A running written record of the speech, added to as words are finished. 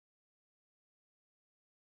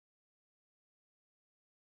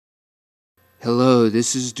Hello,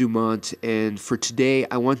 this is Dumont, and for today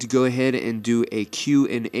I want to go ahead and do a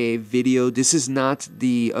Q&A video. This is not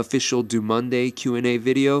the official Dumonday Q&A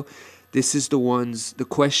video. This is the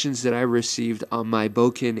questions that I received on my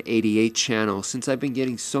Boken88 channel. Since I've been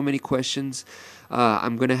getting so many questions,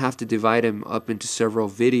 I'm going to have to divide them up into several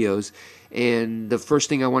videos. And the first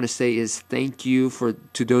thing I want to say is thank you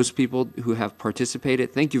to those people who have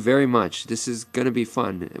participated. Thank you very much. This is going to be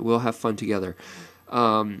fun. We'll have fun together.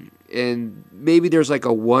 And maybe there's like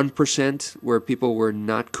a 1% where people were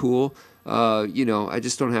not cool. I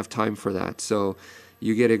just don't have time for that. So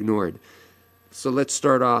you get ignored. So let's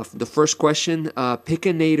start off. The first question,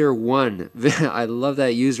 Pickinator1. I love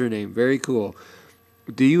that username. Very cool.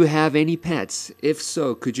 Do you have any pets? If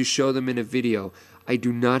so, could you show them in a video? I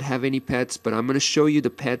do not have any pets, but I'm going to show you the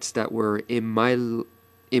pets that were in my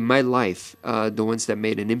life, the ones that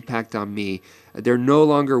made an impact on me. They're no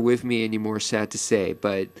longer with me anymore, sad to say,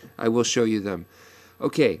 but I will show you them.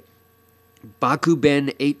 Okay,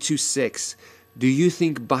 Boken88 do you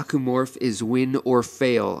think Bakumorph is win or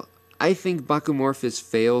fail? I think Bakumorph is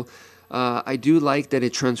fail. I do like that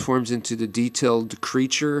it transforms into the detailed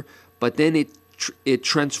creature, but then it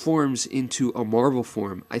transforms into a marble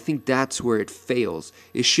form. I think that's where it fails.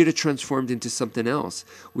 It should have transformed into something else.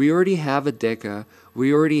 We already have a Deca,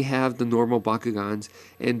 we already have the normal Bakugans,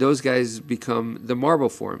 and those guys become the marble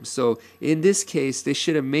form. So in this case, they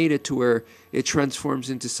should have made it to where it transforms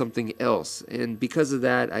into something else. And because of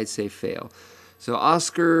that, I'd say fail. So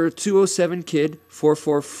Oscar 207 Kid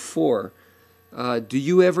 444. Do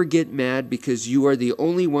you ever get mad because you are the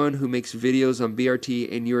only one who makes videos on BRT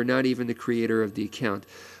and you are not even the creator of the account?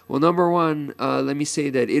 Well, number one, let me say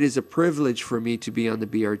that it is a privilege for me to be on the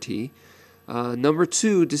BRT. Number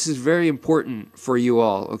two, this is very important for you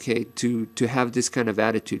all, okay, to have this kind of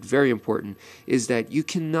attitude. Very important is that you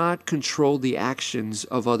cannot control the actions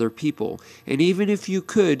of other people. And even if you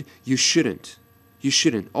could, you shouldn't. You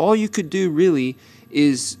shouldn't. All you could do really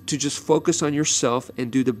is to just focus on yourself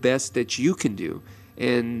and do the best that you can do.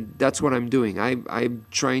 And that's what I'm doing. I'm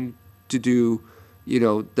trying to do,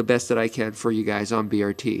 the best that I can for you guys on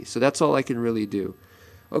BRT. So that's all I can really do.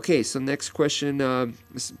 Okay, so next question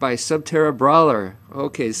by Subterra Brawler.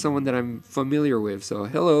 Okay, someone that I'm familiar with. So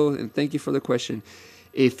hello, and thank you for the question.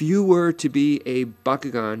 If you were to be a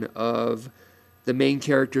Bakugan of the main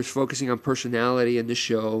characters focusing on personality in the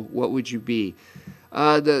show, what would you be?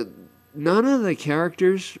 None of the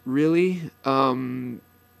characters really. Maybe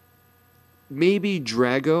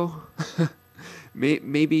Drago.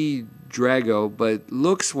 Maybe Drago, but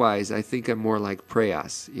looks wise, I think I'm more like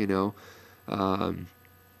Preyas.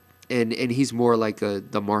 And he's more like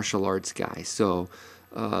the martial arts guy. So,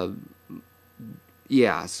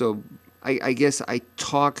 yeah. So I guess I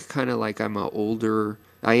talk kind of like I am older.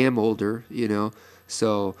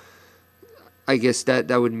 So I guess that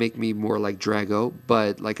would make me more like Drago,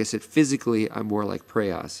 but like I said, physically I'm more like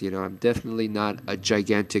Preyas. I'm definitely not a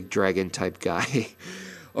gigantic dragon type guy.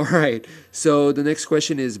 All right, so the next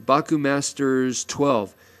question is Bakumasters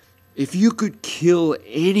 12. If you could kill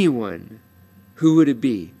anyone, who would it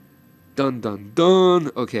be? Dun dun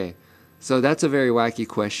dun. Okay, so that's a very wacky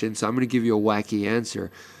question, so I'm going to give you a wacky answer.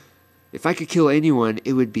 If I could kill anyone,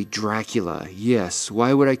 it would be Dracula. Yes.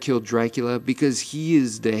 Why would I kill Dracula? Because he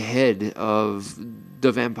is the head of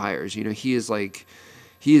the vampires. He is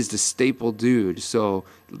the staple dude. So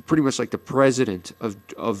pretty much like the president of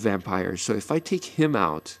vampires. So if I take him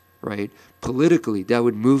out, right, politically, that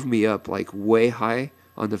would move me up like way high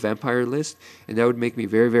on the vampire list, and that would make me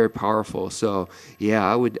very, very powerful. So yeah,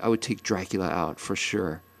 I would take Dracula out for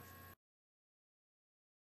sure.